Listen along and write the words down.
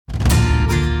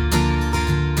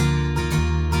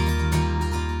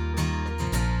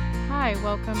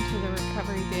welcome to the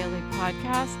Recovery Daily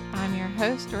Podcast. I'm your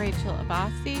host, Rachel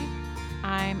Abbasi.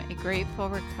 I'm a grateful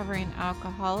recovering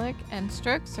alcoholic and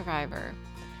stroke survivor.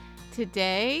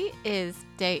 Today is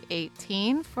day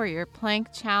 18 for your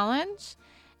plank challenge,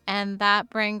 and that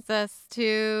brings us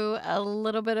to a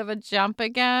little bit of a jump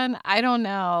again. I don't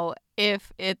know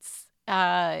if it's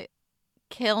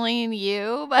killing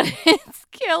you, but it's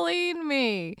killing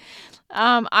me.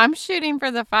 I'm shooting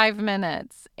for the 5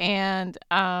 minutes, and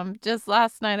just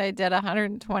last night I did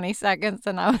 120 seconds,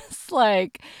 and I was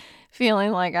like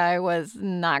feeling like I was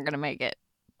not going to make it.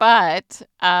 But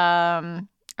I'm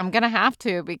going to have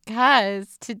to,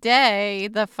 because today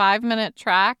the 5-minute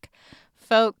track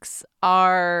folks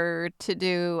are to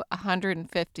do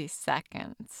 150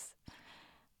 seconds.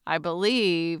 I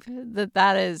believe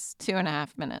that is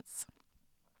 2.5 minutes.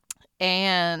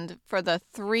 And for the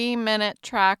 3-minute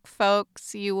track,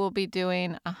 folks, you will be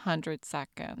doing 100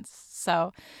 seconds.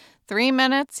 So 3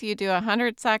 minutes, you do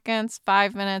 100 seconds.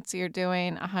 5 minutes, you're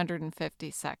doing 150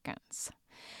 seconds.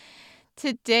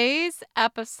 Today's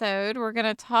episode, we're going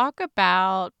to talk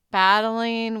about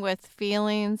battling with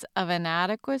feelings of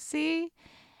inadequacy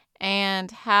and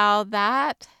how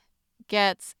that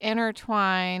gets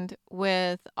intertwined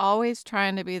with always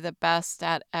trying to be the best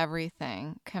at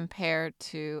everything compared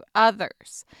to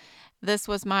others. This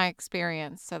was my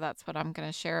experience, so that's what I'm going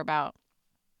to share about.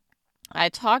 I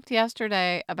talked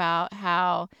yesterday about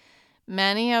how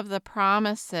many of the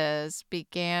promises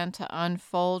began to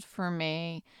unfold for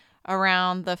me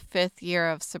around the 5th year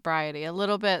of sobriety, a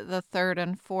little bit the 3rd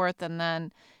and 4th, and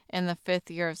then in the 5th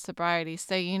year of sobriety.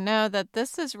 So you know that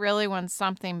this is really when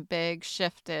something big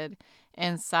shifted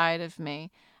inside of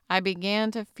me. I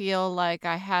began to feel like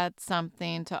I had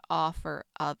something to offer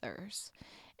others.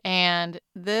 And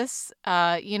this,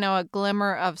 a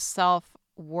glimmer of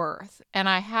self-worth. And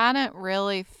I hadn't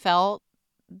really felt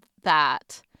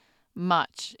that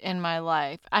much in my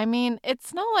life. I mean,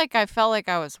 it's not like I felt like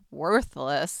I was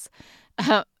worthless,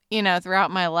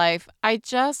 throughout my life. I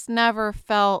just never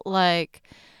felt like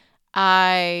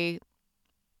I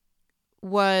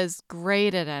was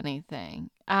great at anything.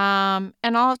 And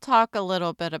I'll talk a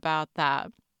little bit about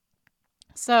that.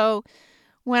 So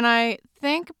when I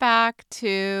think back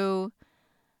to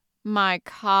my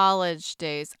college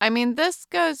days, I mean, this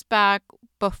goes back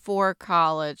before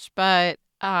college, but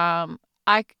I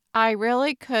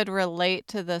really could relate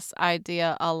to this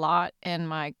idea a lot in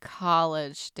my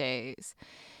college days.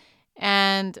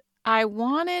 And I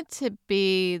wanted to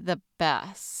be the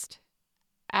best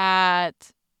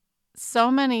at so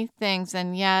many things,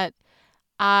 and yet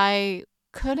I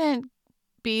couldn't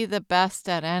be the best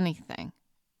at anything.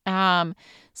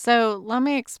 So let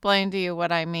me explain to you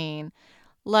what I mean.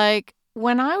 Like,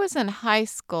 when I was in high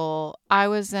school, I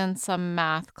was in some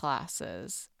math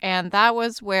classes, and that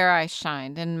was where I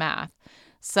shined in math.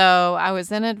 So I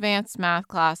was in advanced math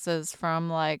classes from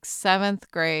like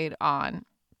 7th grade on.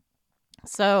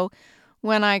 So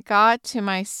when I got to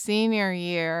my senior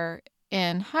year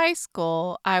in high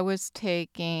school, I was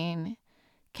taking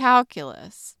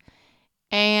calculus,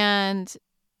 and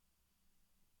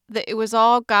it was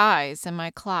all guys in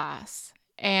my class,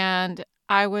 and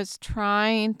I was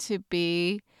trying to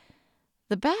be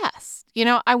the best.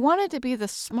 I wanted to be the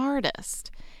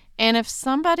smartest, and if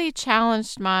somebody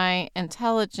challenged my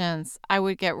intelligence, I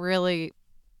would get really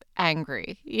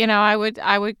angry. I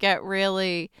would get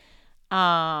really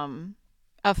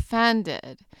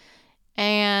offended.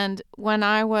 And when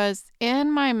I was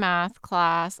in my math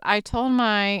class, I told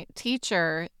my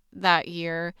teacher that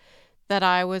year that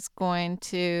I was going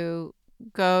to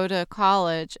go to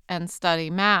college and study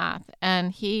math.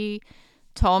 And he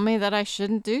told me that I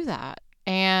shouldn't do that.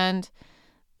 And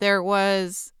there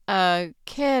was a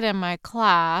kid in my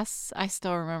class, I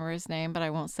still remember his name, but I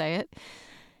won't say it.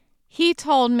 He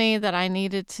told me that I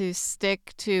needed to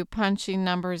stick to punching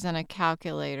numbers in a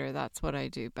calculator. That's what I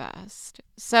do best.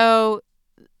 So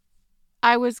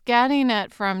I was getting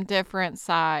it from different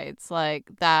sides,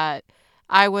 like that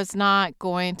I was not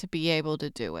going to be able to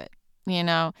do it,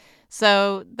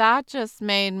 So that just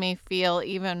made me feel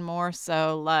even more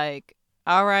so like,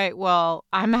 all right, well,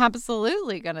 I'm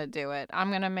absolutely going to do it.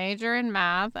 I'm going to major in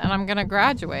math and I'm going to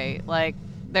graduate. Like,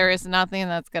 there is nothing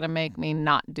that's going to make me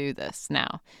not do this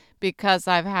now, because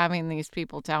I'm having these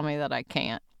people tell me that I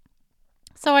can't.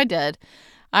 So I did.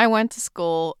 I went to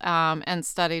school and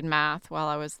studied math while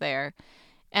I was there.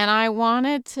 And I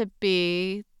wanted to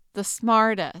be the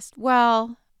smartest.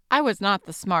 Well, I was not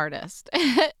the smartest.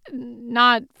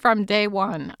 Not from day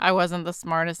one. I wasn't the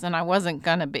smartest, and I wasn't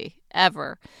going to be,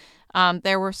 ever.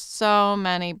 There were so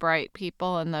many bright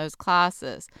people in those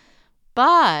classes.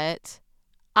 But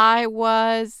I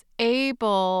was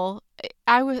able,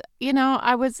 I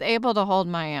was able to hold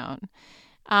my own.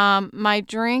 My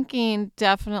drinking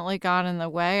definitely got in the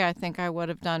way. I think I would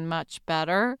have done much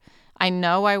better. I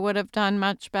know I would have done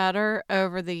much better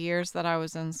over the years that I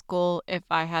was in school if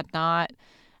I had not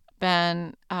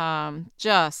been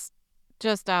just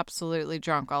absolutely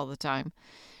drunk all the time.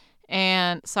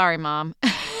 And sorry, mom,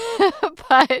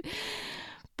 but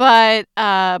but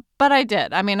I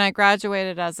did. I mean, I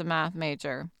graduated as a math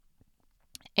major,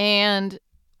 and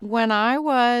when I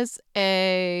was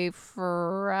a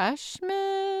freshman,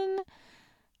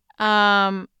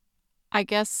 um, I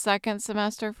guess second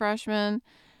semester freshman,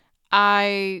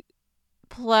 I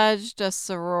pledged a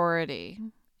sorority.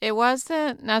 It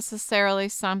wasn't necessarily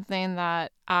something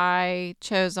that I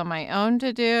chose on my own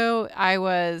to do. I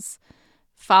was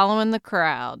following the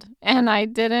crowd, and I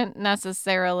didn't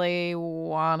necessarily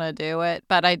want to do it,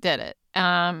 but I did it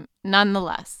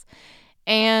nonetheless.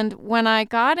 And when I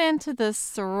got into this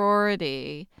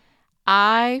sorority,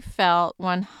 I felt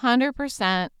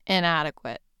 100%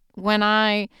 inadequate. When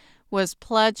I was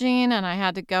pledging and I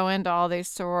had to go into all these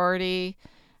sorority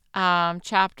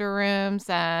chapter rooms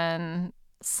and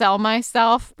sell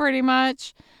myself pretty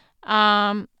much,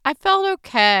 I felt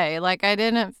okay. Like I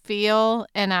didn't feel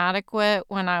inadequate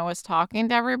when I was talking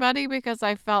to everybody because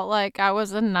I felt like I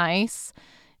was a nice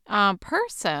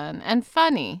person and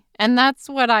funny. And that's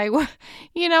what I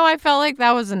felt like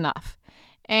that was enough.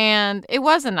 And it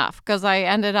was enough because I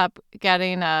ended up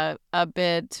getting a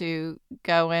bid to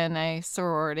go in a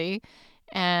sorority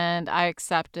and I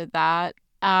accepted that.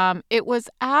 It was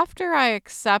after I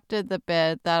accepted the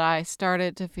bid that I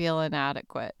started to feel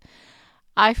inadequate.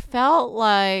 I felt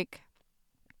like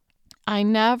I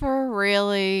never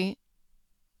really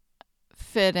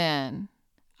fit in.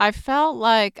 I felt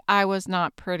like I was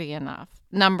not pretty enough.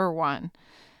 Number one,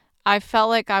 I felt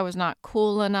like I was not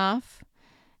cool enough.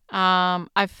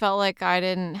 I felt like I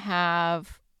didn't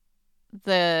have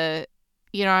the,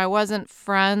 I wasn't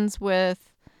friends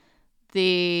with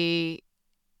the,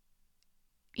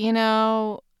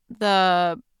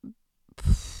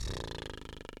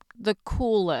 the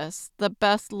coolest, the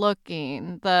best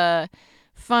looking, the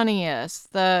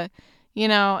funniest, you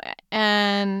know,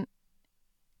 and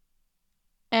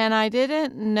and I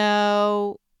didn't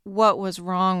know what was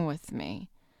wrong with me,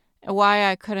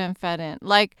 why I couldn't fit in.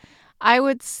 Like I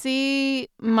would see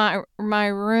my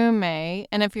roommate,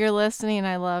 and if you're listening,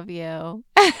 I love you.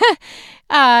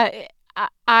 I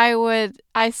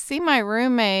see my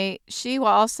roommate. She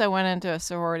also went into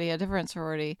a different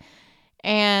sorority,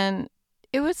 and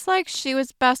it was like she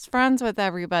was best friends with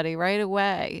everybody right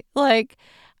away. Like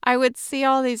I would see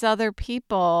all these other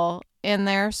people in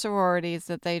their sororities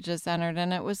that they just entered,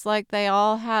 and it was like they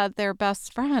all had their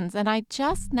best friends, and I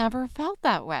just never felt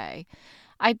that way.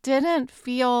 I didn't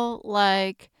feel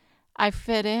like I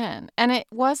fit in. And it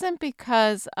wasn't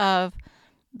because of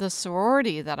the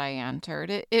sorority that I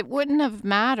entered. It wouldn't have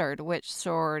mattered which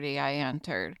sorority I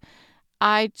entered.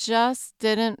 I just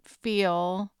didn't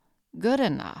feel good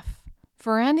enough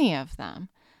for any of them.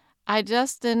 I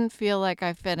just didn't feel like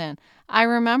I fit in. I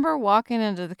remember walking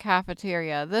into the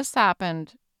cafeteria. This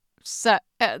happened, the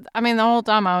whole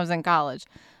time I was in college.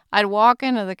 I'd walk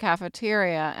into the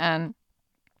cafeteria and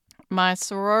my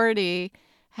sorority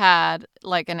had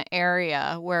like an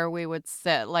area where we would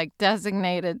sit, like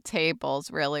designated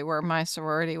tables, really, where my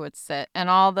sorority would sit. And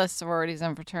all the sororities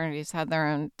and fraternities had their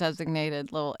own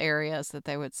designated little areas that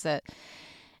they would sit.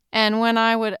 And when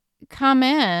I would come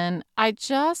in, I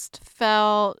just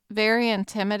felt very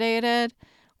intimidated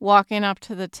walking up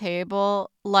to the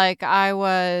table, like I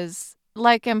was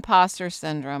like imposter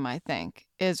syndrome, I think,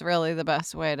 is really the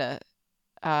best way to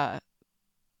uh,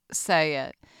 say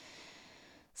it.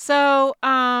 So,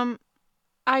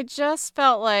 I just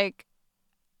felt like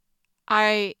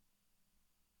I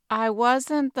I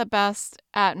wasn't the best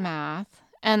at math,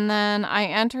 and then I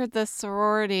entered the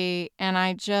sorority and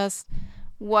I just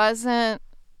wasn't,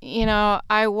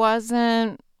 I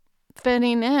wasn't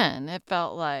fitting in, it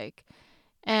felt like.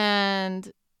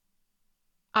 And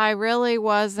I really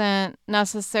wasn't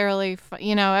necessarily,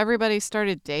 everybody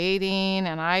started dating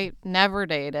and I never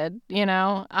dated,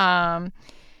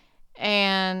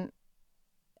 and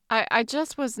I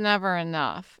just was never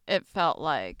enough, it felt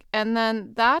like. And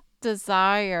then that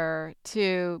desire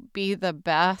to be the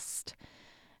best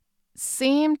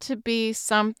seemed to be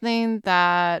something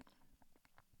that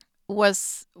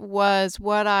was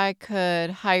what I could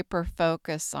hyper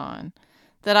focus on,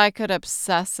 that I could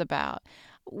obsess about.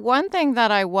 One thing that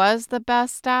I was the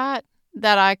best at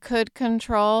that I could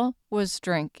control was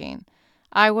drinking.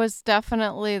 I was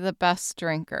definitely the best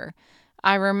drinker.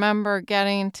 I remember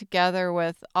getting together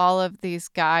with all of these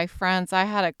guy friends. I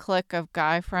had a clique of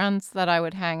guy friends that I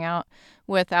would hang out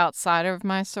with outside of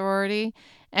my sorority,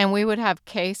 and we would have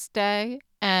case day.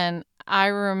 And I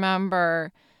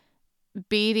remember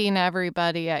beating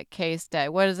everybody at case day.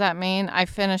 What does that mean? I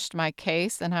finished my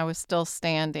case and I was still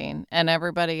standing, and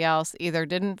everybody else either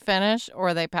didn't finish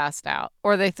or they passed out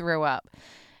or they threw up.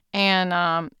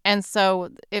 And so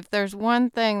if there's one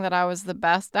thing that I was the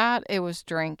best at, it was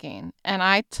drinking. And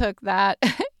I took that,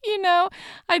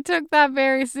 I took that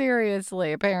very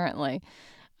seriously, apparently.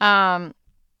 Um,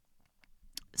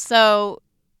 so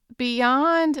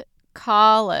beyond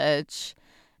college,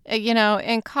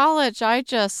 in college,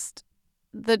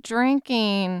 the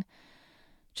drinking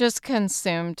just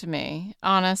consumed me,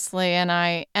 honestly. And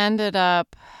I ended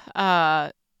up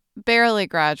barely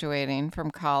graduating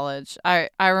from college. I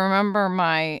remember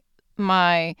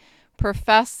my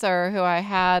professor who I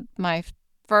had my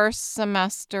first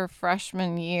semester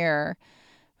freshman year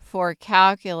for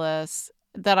calculus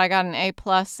that I got an A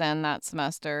plus in that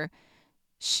semester.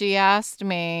 She asked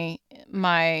me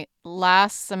my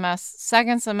last semester,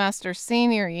 second semester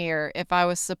senior year, if I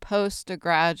was supposed to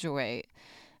graduate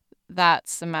that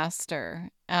semester.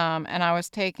 And I was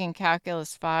taking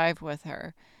calculus 5 with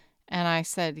her. And I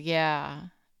said, yeah,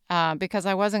 because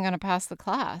I wasn't going to pass the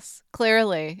class.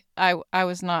 Clearly, I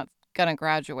was not going to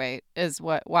graduate is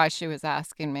why she was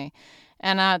asking me.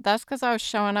 And that's because I was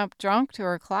showing up drunk to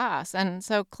her class. And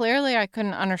so clearly I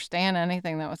couldn't understand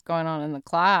anything that was going on in the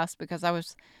class because I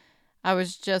was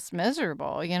just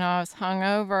miserable. I was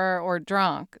hungover or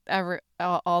drunk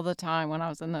all the time when I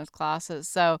was in those classes.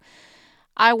 So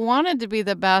I wanted to be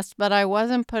the best, but I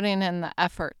wasn't putting in the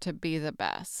effort to be the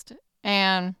best.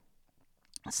 And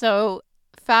so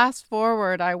fast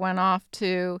forward, I went off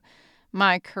to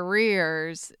my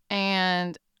careers,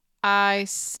 and I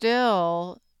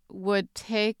still would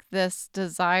take this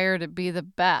desire to be the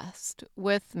best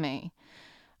with me.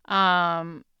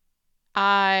 Um,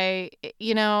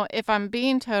 if I'm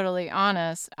being totally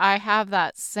honest, I have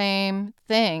that same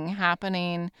thing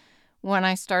happening when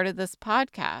I started this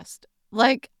podcast.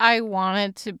 Like, I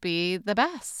wanted to be the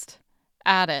best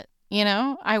at it.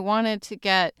 I wanted to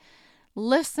get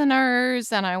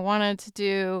listeners and I wanted to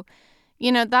do,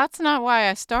 that's not why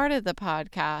I started the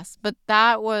podcast, but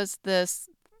that was this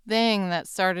thing that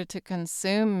started to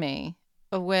consume me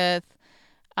with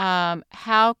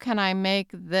how can I make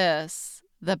this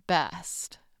the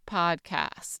best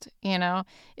podcast?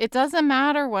 It doesn't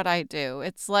matter what I do.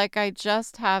 It's like I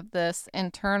just have this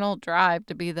internal drive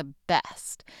to be the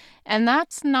best. And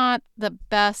that's not the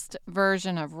best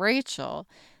version of Rachel.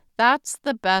 That's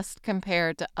the best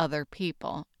compared to other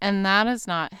people. And that is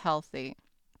not healthy.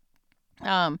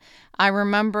 I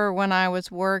remember when I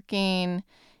was working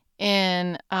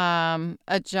in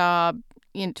a job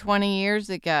 20 years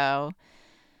ago,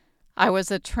 I was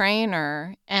a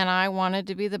trainer and I wanted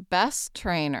to be the best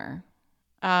trainer.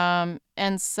 And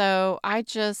so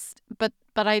but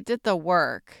I did the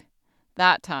work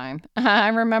that time. I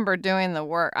remember doing the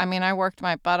work. I mean, I worked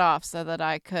my butt off so that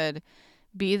I could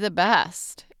be the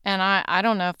best. And I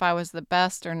don't know if I was the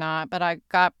best or not, but I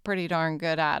got pretty darn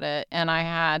good at it.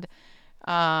 And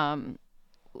um,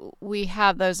 we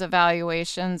had those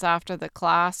evaluations after the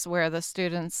class where the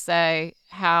students say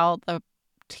how the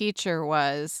teacher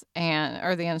was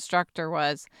or the instructor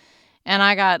was. And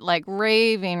I got like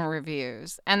raving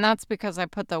reviews. And that's because I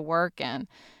put the work in.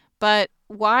 But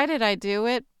why did I do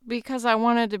it? Because I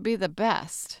wanted to be the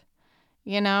best,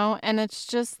 and it's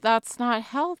just, that's not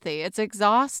healthy. It's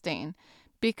exhausting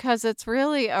because it's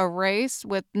really a race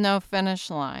with no finish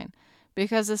line.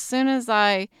 Because as soon as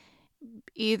I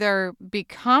either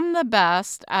become the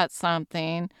best at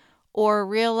something or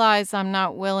realize I'm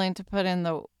not willing to put in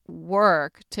the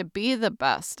work to be the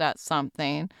best at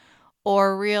something,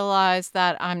 or realize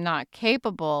that I'm not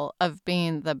capable of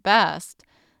being the best,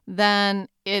 then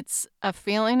it's a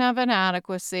feeling of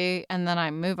inadequacy, and then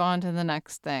I move on to the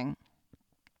next thing.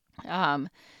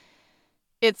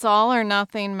 It's all or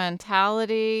nothing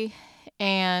mentality,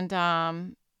 and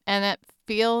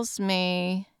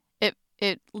it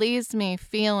it leaves me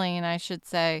feeling, I should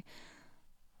say,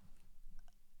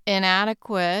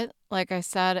 inadequate, like I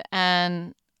said,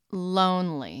 and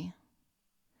lonely.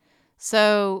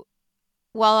 So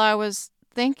while I was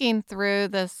thinking through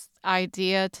this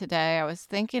idea today, I was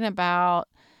thinking about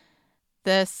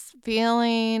this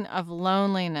feeling of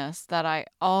loneliness that I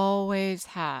always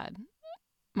had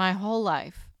my whole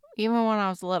life, even when I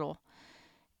was little.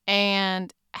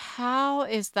 And how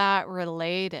is that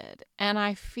related? And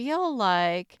I feel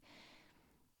like,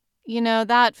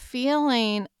 that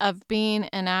feeling of being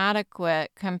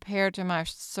inadequate compared to my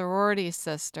sorority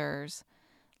sisters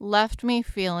left me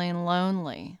feeling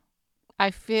lonely. I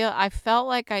felt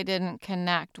like I didn't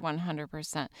connect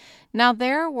 100%. Now,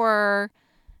 there were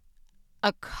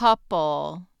a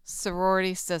couple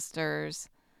sorority sisters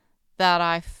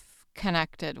that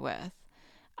connected with.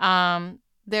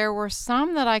 There were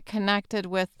some that I connected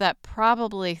with that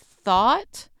probably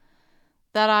thought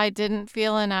that I didn't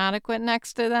feel inadequate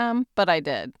next to them, but I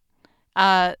did.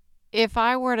 If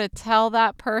I were to tell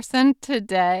that person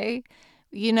today,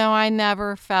 I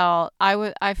never felt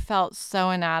I felt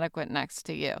so inadequate next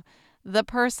to you. The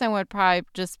person would probably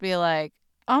just be like,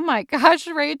 "Oh my gosh,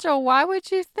 Rachel, why would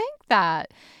you think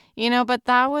that?" But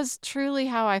that was truly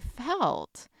how I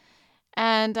felt.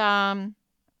 And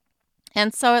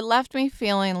so it left me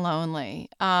feeling lonely.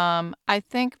 I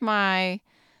think my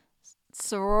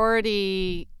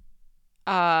sorority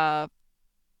had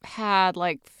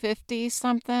like 50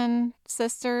 something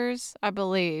sisters, I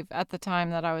believe, at the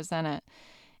time that I was in it.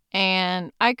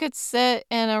 And I could sit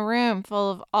in a room full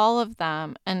of all of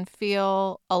them and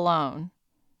feel alone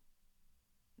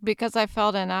because I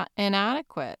felt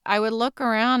inadequate. I would look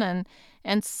around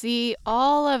and see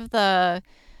all of the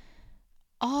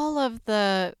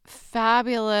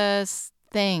fabulous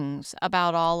things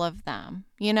about all of them.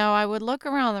 I would look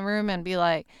around the room and be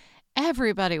like,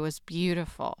 everybody was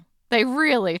beautiful. They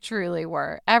really, truly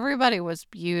were. Everybody was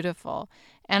beautiful.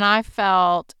 And I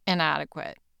felt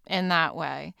inadequate in that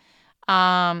way.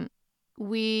 There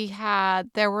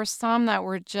were some that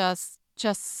were just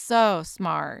so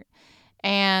smart,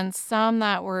 and some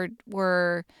that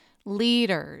were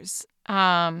leaders.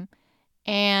 And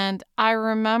I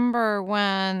remember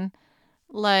when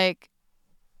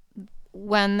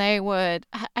they would,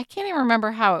 I can't even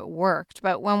remember how it worked,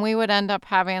 but when we would end up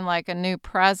having like a new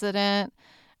president,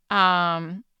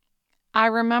 I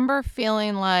remember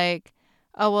feeling like,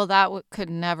 oh, well, that could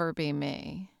never be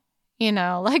me.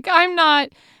 Like I'm not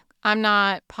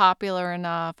popular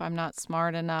enough. I'm not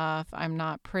smart enough. I'm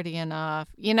not pretty enough.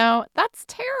 That's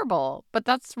terrible, but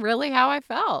that's really how I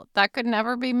felt. That could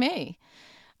never be me.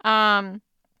 And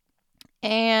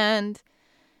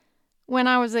when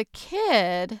I was a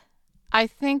kid, I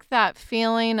think that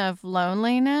feeling of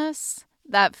loneliness,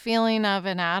 that feeling of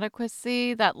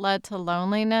inadequacy that led to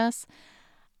loneliness,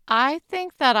 I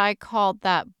think that I called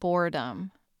that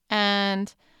boredom.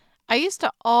 And I used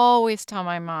to always tell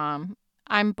my mom,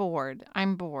 I'm bored,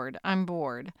 I'm bored, I'm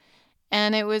bored.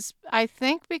 And it was, I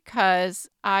think, because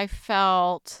I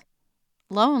felt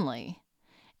lonely.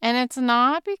 And it's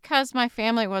not because my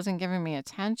family wasn't giving me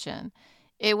attention.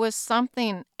 It was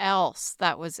something else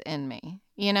that was in me.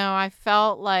 I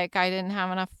felt like I didn't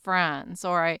have enough friends,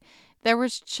 or there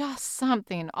was just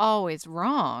something always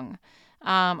wrong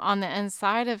on the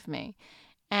inside of me.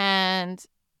 And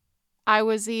I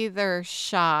was either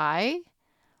shy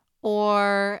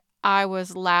or I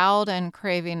was loud and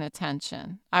craving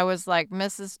attention. I was like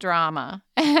Mrs. Drama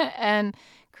and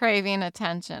craving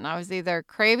attention. I was either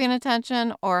craving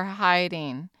attention or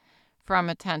hiding from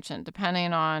attention,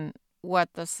 depending on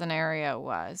what the scenario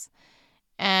was.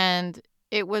 And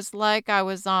it was like I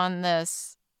was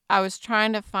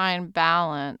trying to find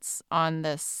balance on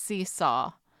this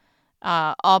seesaw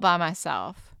all by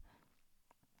myself.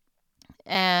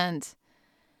 And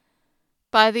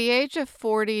by the age of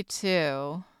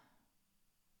 42,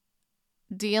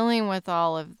 dealing with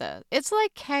all of this, it's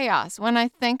like chaos. When I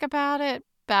think about it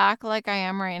back like I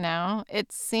am right now,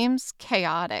 it seems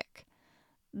chaotic.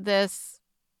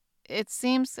 It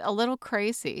seems a little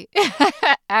crazy,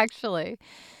 actually.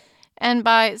 And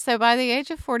by the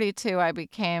age of 42, I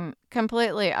became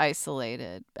completely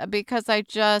isolated because I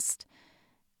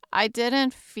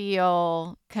didn't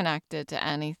feel connected to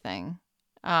anything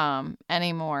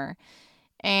anymore.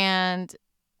 And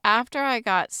after I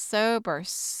got sober,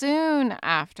 soon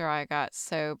after I got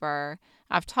sober,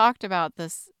 I've talked about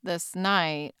this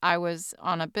night. I was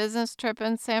on a business trip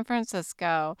in San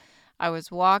Francisco. I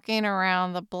was walking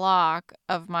around the block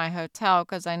of my hotel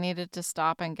because I needed to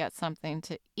stop and get something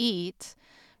to eat.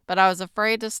 But I was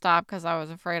afraid to stop because I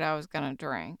was afraid I was going to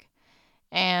drink.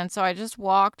 And so I just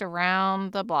walked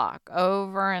around the block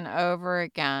over and over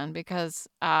again because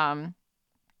I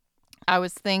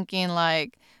was thinking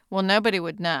like, well, nobody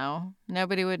would know.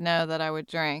 Nobody would know that I would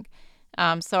drink.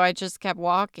 So I just kept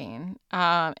walking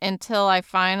until I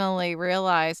finally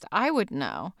realized I would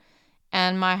know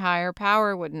and my higher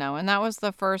power would know. And that was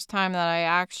the first time that I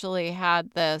actually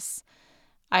had this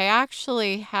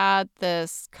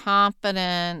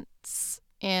confidence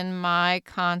in my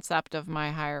concept of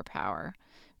my higher power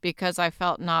because I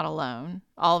felt not alone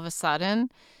all of a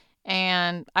sudden.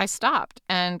 And I stopped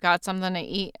and got something to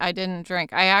eat. I didn't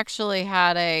drink. I actually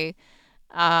had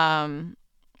um,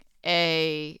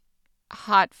 a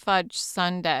hot fudge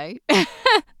sundae.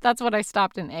 That's what I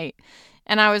stopped and ate.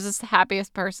 And I was just the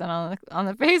happiest person on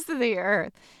the face of the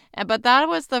earth. But that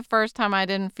was the first time I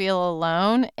didn't feel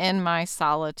alone in my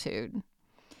solitude.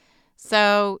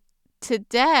 So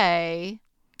today,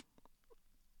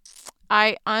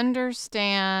 I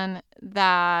understand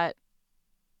that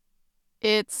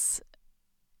it's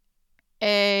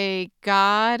a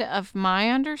God of my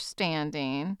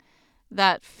understanding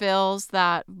that fills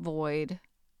that void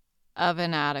of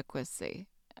inadequacy,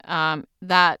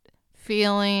 that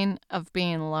feeling of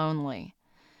being lonely.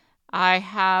 I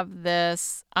have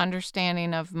this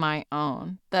understanding of my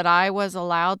own that I was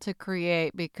allowed to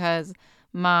create because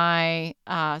my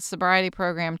sobriety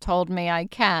program told me I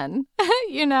can.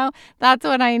 That's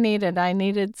what I needed. I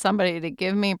needed somebody to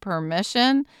give me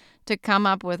permission to come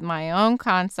up with my own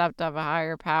concept of a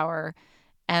higher power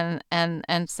and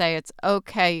say it's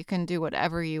okay, you can do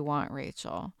whatever you want,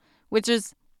 Rachel. Which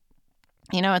is,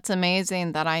 it's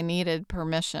amazing that I needed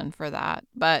permission for that.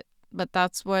 But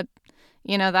that's what,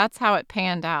 that's how it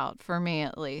panned out for me,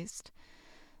 at least.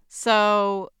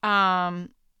 So,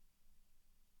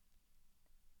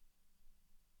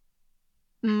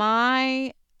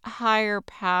 my higher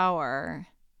power,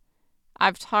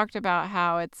 I've talked about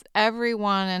how it's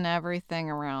everyone and everything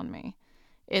around me.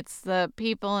 It's the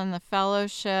people in the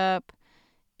fellowship.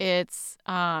 It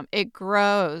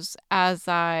grows as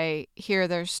I hear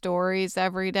their stories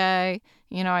every day.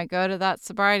 I go to that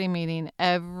sobriety meeting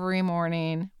every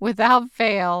morning without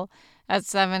fail at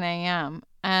 7 a.m.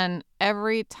 And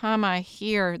every time I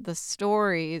hear the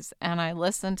stories and I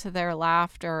listen to their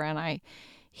laughter and I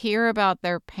hear about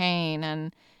their pain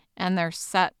and their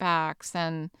setbacks,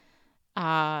 and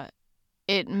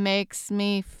it makes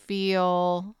me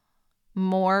feel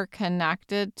more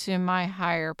connected to my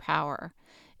higher power.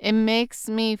 It makes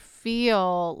me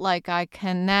feel like I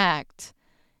connect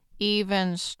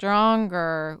even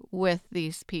stronger with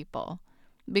these people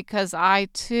because I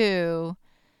too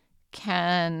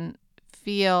can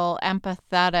feel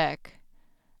empathetic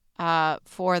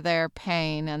for their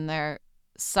pain and their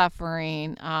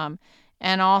suffering,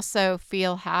 and also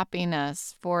feel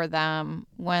happiness for them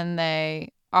when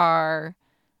they are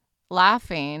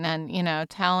laughing and,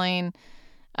 telling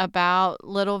about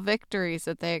little victories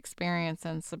that they experience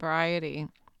in sobriety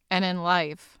and in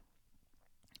life.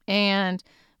 And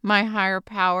my higher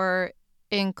power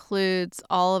includes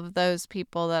all of those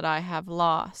people that I have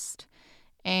lost.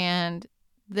 And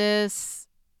this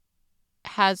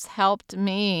has helped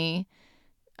me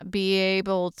be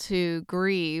able to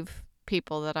grieve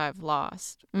people that I've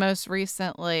lost. Most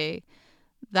recently,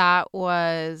 that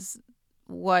was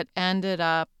what ended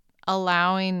up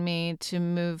allowing me to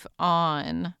move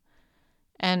on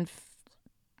and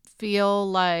feel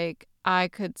like I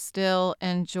could still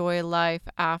enjoy life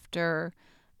after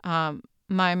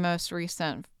my most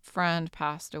recent friend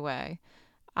passed away.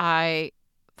 I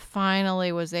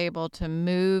finally was able to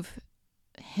move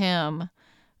him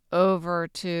over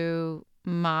to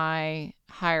my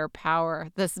higher power,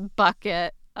 this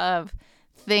bucket of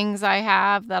things I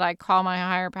have that I call my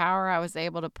higher power. I was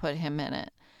able to put him in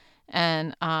it.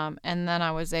 And then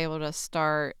I was able to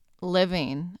start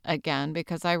living again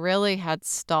because I really had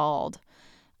stalled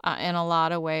in a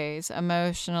lot of ways.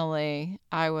 Emotionally,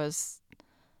 I was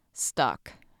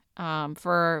stuck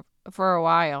for a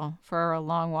while, for a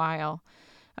long while,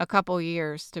 a couple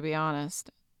years to be honest.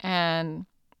 And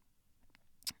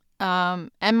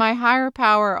my higher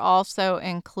power also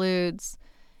includes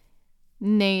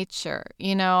nature,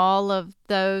 all of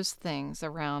those things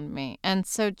around me. And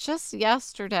so just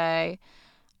yesterday,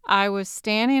 I was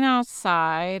standing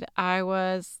outside. I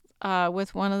was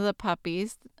with one of the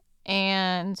puppies,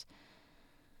 and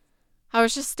I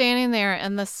was just standing there,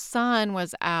 and the sun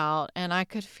was out, and I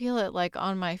could feel it like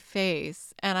on my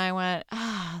face. And I went,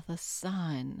 the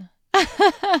sun.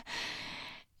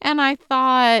 And I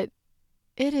thought,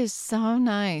 it is so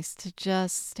nice to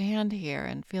just stand here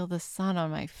and feel the sun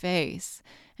on my face.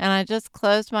 And I just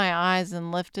closed my eyes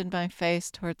and lifted my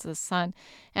face towards the sun.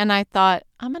 And I thought,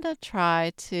 I'm going to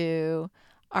try to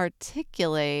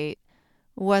articulate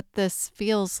what this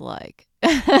feels like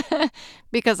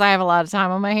because I have a lot of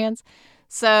time on my hands.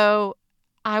 So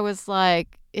I was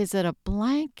like, is it a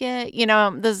blanket?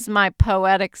 This is my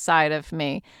poetic side of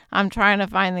me. I'm trying to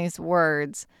find these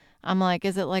words. I'm like,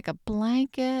 is it like a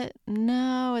blanket?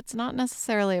 No, it's not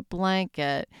necessarily a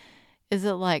blanket. Is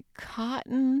it like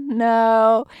cotton?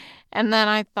 No. And then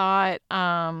I thought,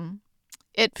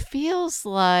 it feels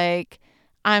like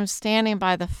I'm standing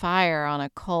by the fire on a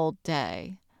cold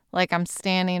day. like I'm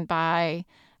standing by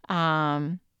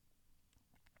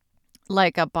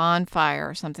like a bonfire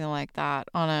or something like that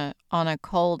on a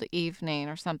cold evening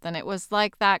or something. It was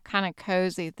like that kind of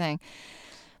cozy thing.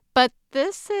 But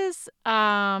this is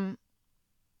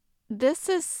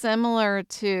similar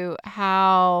to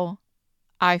how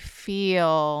I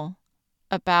feel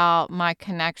about my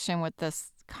connection with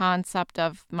this concept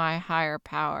of my higher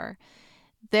power.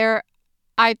 There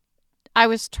I I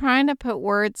was trying to put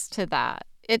words to that.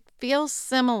 It feels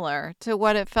similar to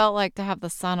what it felt like to have the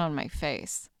sun on my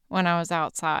face when I was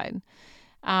outside.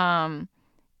 Um,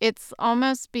 it's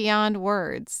almost beyond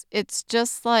words. It's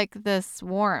just like this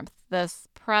warmth, this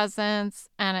presence,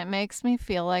 and it makes me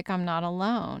feel like I'm not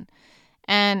alone.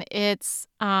 And it's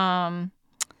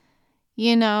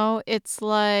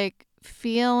like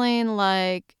feeling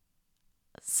like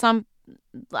some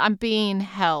I'm being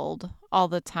held all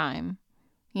the time,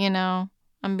 you know?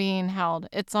 I'm being held.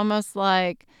 It's almost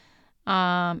like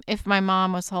if my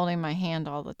mom was holding my hand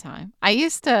all the time. I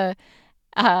used to,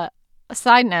 uh,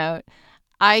 side note,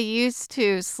 I used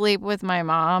to sleep with my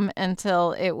mom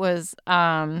until I was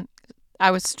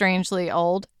strangely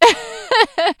old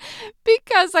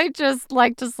because I just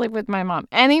like to sleep with my mom.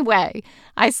 Anyway,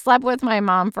 I slept with my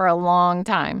mom for a long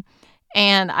time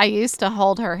and I used to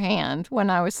hold her hand when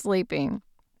I was sleeping.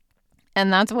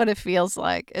 And that's what it feels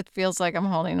like. It feels like I'm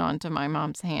holding on to my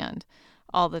mom's hand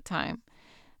all the time.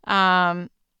 Um,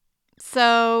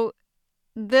 so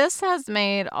this has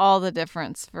made all the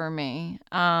difference for me.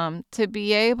 To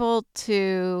be able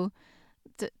to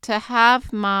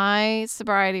have my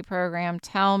sobriety program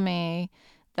tell me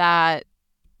that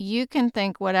you can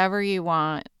think whatever you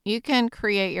want. You can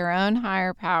create your own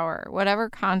higher power, whatever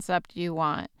concept you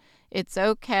want. It's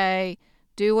okay.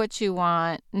 Do what you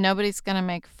want. Nobody's going to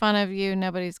make fun of you.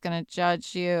 Nobody's going to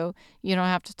judge you. You don't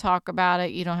have to talk about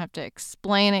it. You don't have to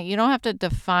explain it. You don't have to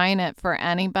define it for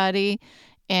anybody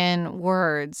in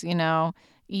words,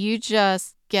 You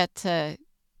just get to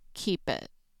keep it,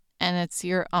 and it's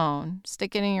your own.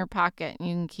 Stick it in your pocket and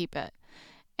you can keep it.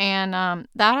 And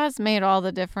that has made all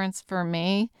the difference for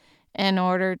me in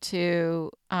order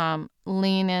to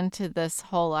lean into this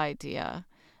whole idea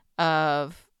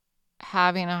of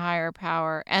having a higher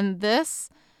power. And this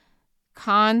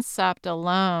concept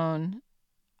alone,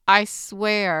 I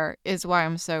swear, is why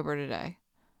I'm sober today.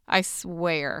 I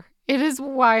swear it is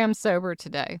why I'm sober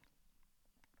today.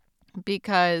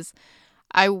 Because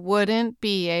I wouldn't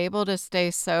be able to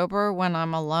stay sober when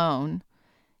I'm alone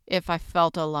if I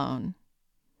felt alone.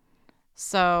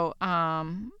 So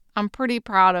I'm pretty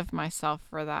proud of myself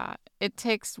for that. It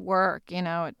takes work, it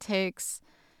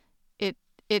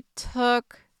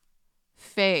took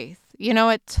faith.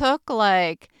 It took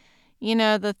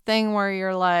the thing where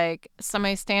you're like,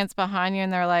 somebody stands behind you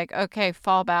and they're like, okay,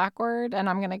 fall backward and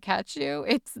I'm going to catch you.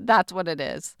 That's what it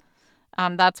is.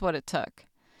 That's what it took.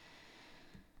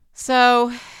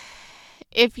 So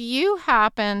if you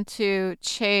happen to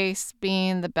chase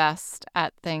being the best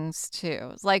at things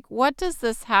too, like what does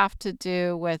this have to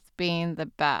do with being the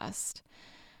best?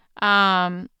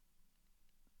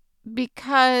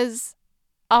 Because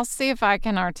I'll see if I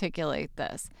can articulate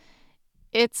this.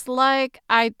 It's like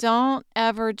I don't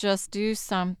ever just do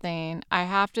something. I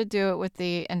have to do it with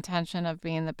the intention of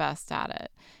being the best at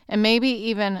it and maybe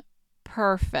even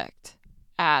perfect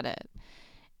at it.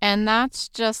 And that's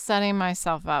just setting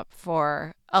myself up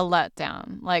for a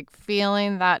letdown, like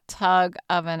feeling that tug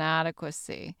of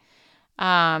inadequacy.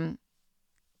 If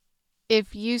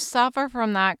you suffer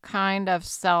from that kind of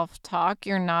self-talk,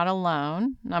 you're not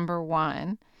alone, number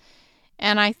one.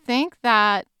 And I think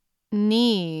that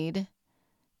need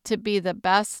to be the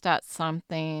best at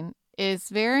something is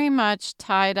very much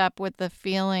tied up with the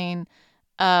feeling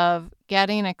of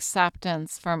getting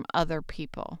acceptance from other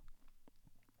people.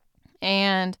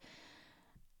 And,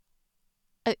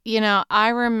 I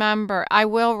remember, I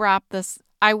will wrap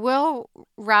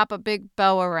a big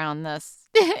bow around this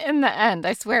in the end.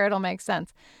 I swear it'll make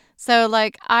sense. So,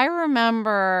 I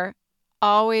remember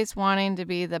always wanting to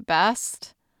be the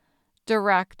best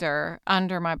director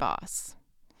under my boss.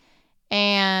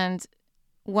 And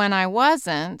when I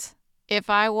wasn't, if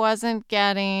I wasn't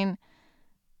getting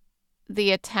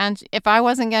the attention, if I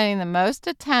wasn't getting the most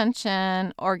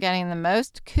attention or getting the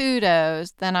most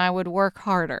kudos, then I would work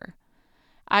harder.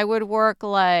 I would work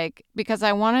because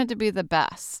I wanted to be the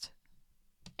best.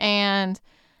 And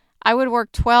I would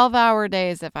work 12-hour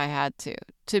days if I had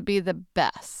to be the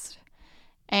best.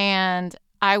 And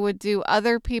I would do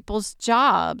other people's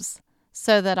jobs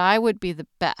so that I would be the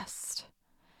best.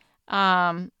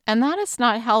 And that is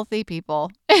not healthy,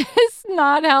 people. It's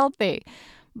not healthy.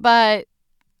 But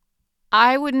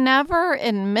I would never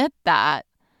admit that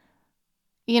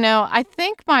I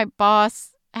think my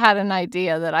boss had an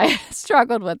idea that I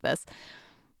struggled with this,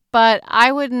 but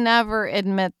I would never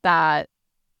admit that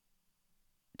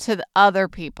to the other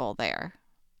people there.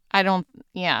 I don't,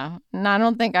 yeah, and I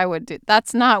don't think I would do.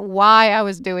 That's not why I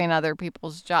was doing other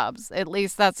people's jobs. At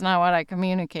least that's not what I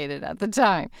communicated at the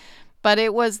time. But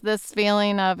it was this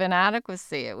feeling of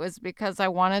inadequacy. It was because I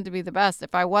wanted to be the best.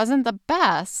 If I wasn't the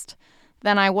best,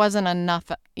 then I wasn't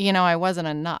enough. I wasn't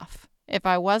enough. If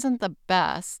I wasn't the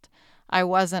best, I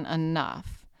wasn't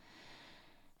enough.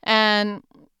 And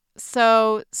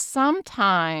so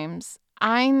sometimes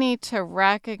I need to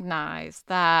recognize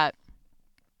that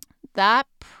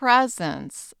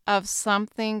presence of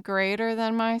something greater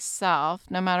than myself,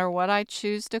 no matter what I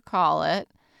choose to call it,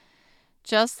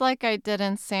 just like I did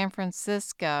in San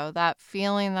Francisco, that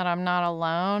feeling that I'm not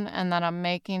alone and that I'm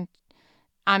making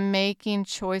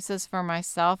choices for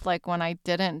myself. Like when I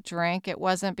didn't drink, it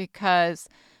wasn't because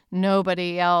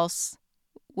nobody else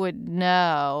would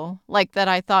know, like that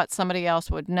I thought somebody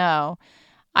else would know.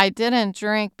 I didn't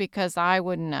drink because I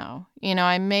would know.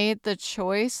 I made the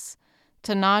choice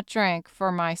to not drink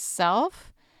for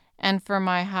myself and for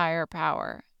my higher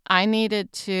power. I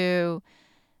needed to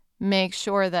make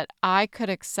sure that I could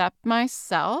accept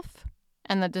myself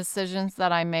and the decisions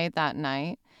that I made that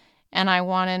night. And I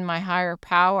wanted my higher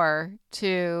power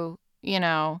to,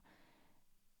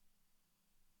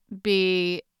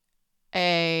 be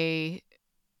a,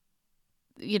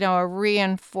 a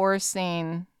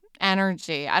reinforcing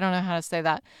energy. I don't know how to say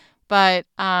that. But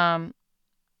I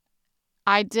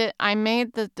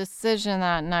made the decision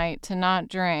that night to not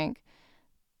drink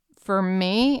for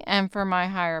me and for my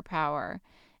higher power.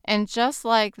 And just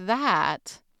like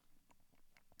that,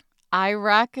 I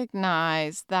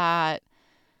recognize that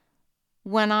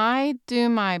when I do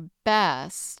my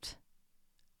best,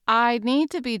 I need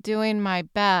to be doing my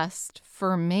best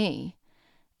for me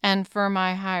and for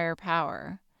my higher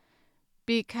power,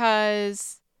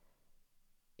 because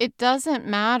it doesn't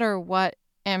matter what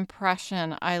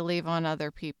impression I leave on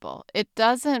other people. It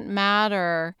doesn't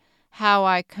matter how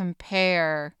I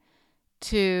compare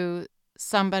to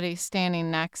somebody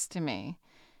standing next to me.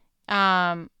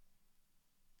 I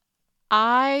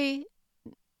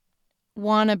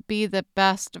want to be the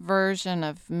best version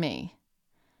of me.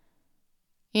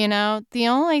 The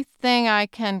only thing I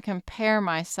can compare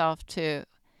myself to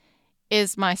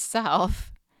is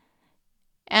myself.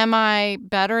 Am I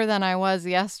better than I was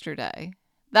yesterday?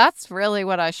 That's really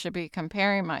what I should be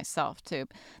comparing myself to.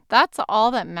 That's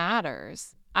all that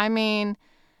matters. I mean,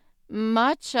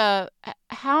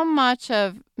 how much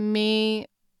of me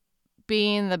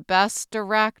being the best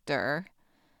director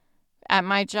at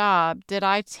my job did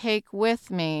I take with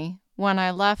me when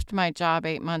I left my job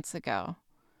 8 months ago?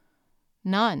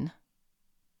 None.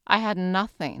 I had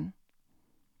nothing.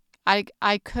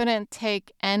 I couldn't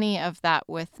take any of that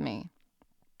with me.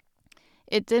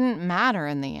 It didn't matter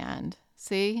in the end.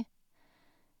 See?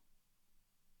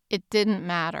 It didn't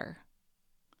matter.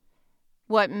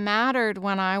 What mattered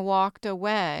when I walked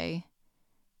away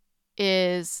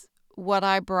is what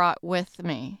I brought with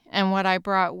me. And what I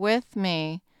brought with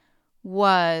me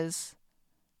was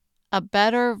a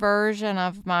better version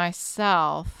of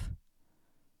myself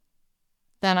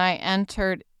than I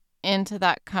entered into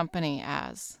that company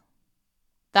as.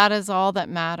 That is all that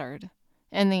mattered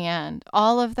in the end.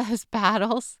 All of those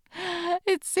battles,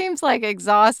 it seems like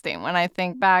exhausting when I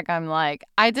think back. I'm like,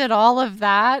 I did all of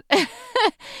that.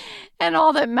 And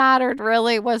all that mattered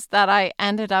really was that I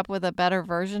ended up with a better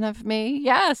version of me.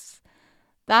 Yes,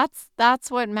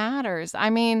 that's what matters. I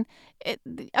mean,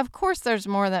 of course there's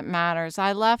more that matters.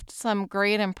 I left some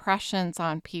great impressions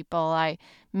on people. I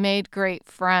made great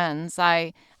friends.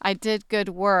 I did good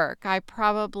work. I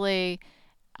probably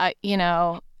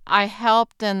I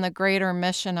helped in the greater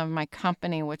mission of my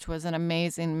company, which was an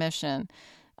amazing mission.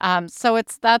 So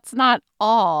that's not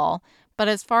all. But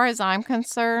as far as I'm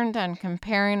concerned and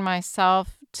comparing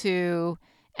myself to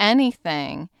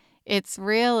anything, it's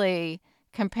really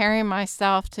comparing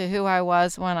myself to who I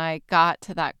was when I got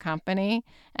to that company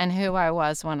and who I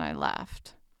was when I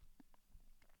left.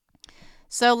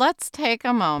 So let's take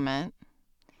a moment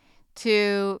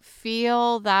to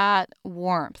feel that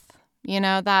warmth,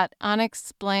 that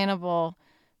unexplainable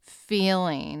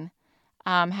feeling,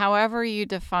 however you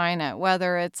define it,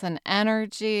 whether it's an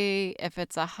energy, if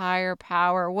it's a higher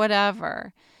power,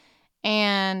 whatever.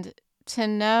 And to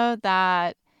know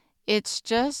that it's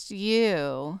just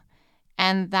you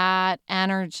and that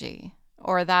energy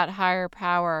or that higher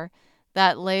power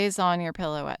that lays on your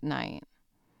pillow at night.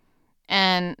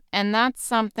 And that's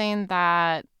something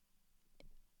that,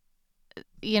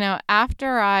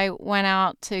 after I went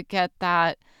out to get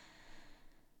that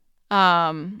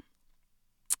I'm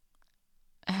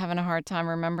having a hard time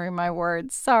remembering my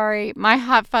words. Sorry. My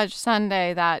hot fudge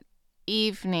sundae that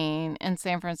evening in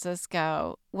San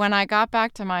Francisco, when I got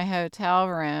back to my hotel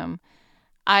room,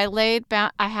 I laid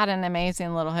back. I had an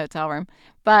amazing little hotel room,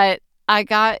 but I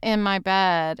got in my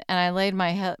bed and I laid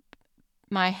my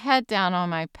head down on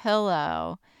my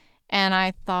pillow, and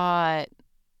I thought,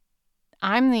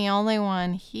 I'm the only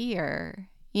one here.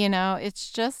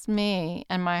 It's just me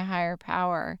and my higher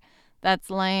power that's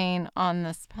laying on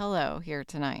this pillow here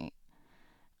tonight.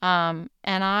 And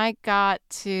I got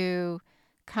to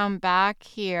come back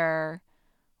here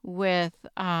with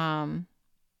a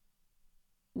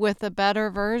better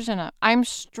version of. I'm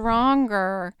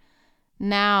stronger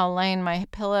now laying my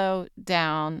pillow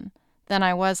down than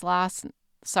I was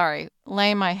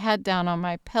laying my head down on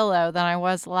my pillow than I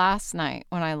was last night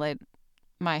when I laid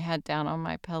my head down on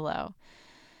my pillow.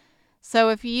 So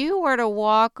if you were to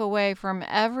walk away from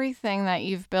everything that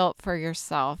you've built for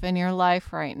yourself in your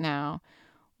life right now,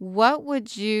 what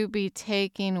would you be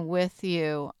taking with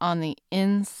you on the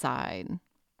inside?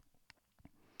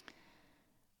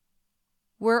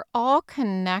 We're all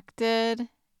connected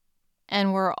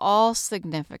and we're all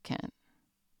significant,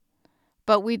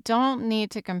 but we don't need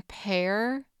to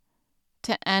compare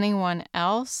to anyone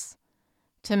else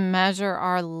to measure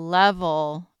our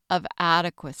level of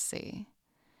adequacy.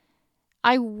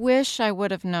 I wish I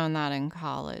would have known that in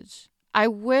college. I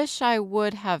wish I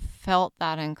would have felt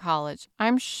that in college.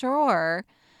 I'm sure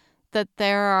that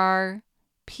there are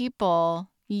people,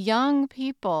 young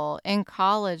people in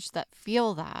college that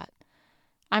feel that.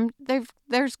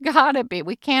 There's gotta be.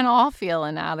 We can't all feel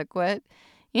inadequate,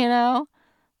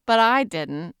 but I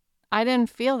didn't. I didn't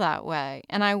feel that way,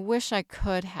 and I wish I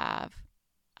could have.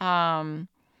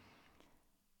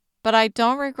 But I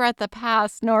don't regret the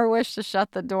past nor wish to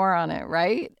shut the door on it,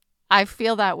 right? I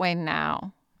feel that way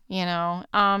now,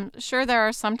 Sure, there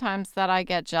are some times that I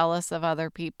get jealous of other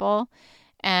people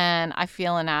and I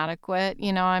feel inadequate.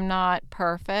 I'm not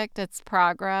perfect. It's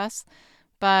progress.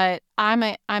 But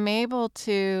I'm able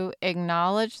to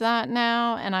acknowledge that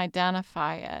now and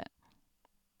identify it.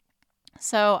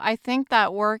 So I think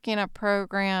that working a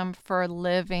program for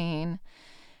living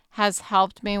has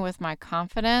helped me with my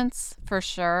confidence for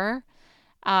sure.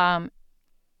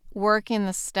 Working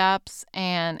the steps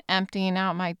and emptying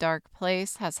out my dark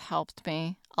place has helped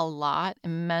me a lot,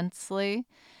 immensely.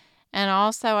 And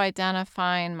also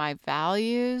identifying my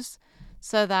values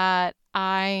so that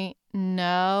I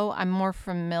know I'm more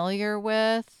familiar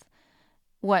with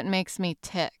what makes me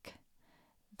tick.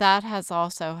 That has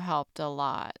also helped a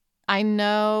lot. I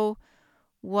know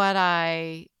what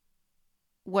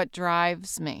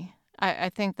drives me. I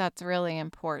think that's really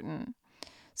important.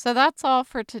 So that's all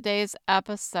for today's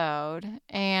episode.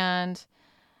 And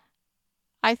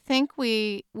I think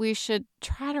we should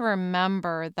try to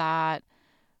remember that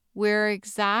we're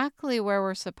exactly where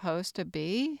we're supposed to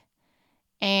be,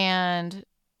 and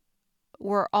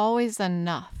we're always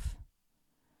enough.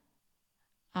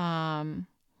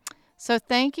 So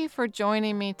thank you for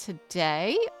joining me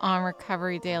today on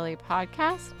Recovery Daily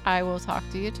Podcast. I will talk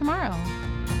to you tomorrow.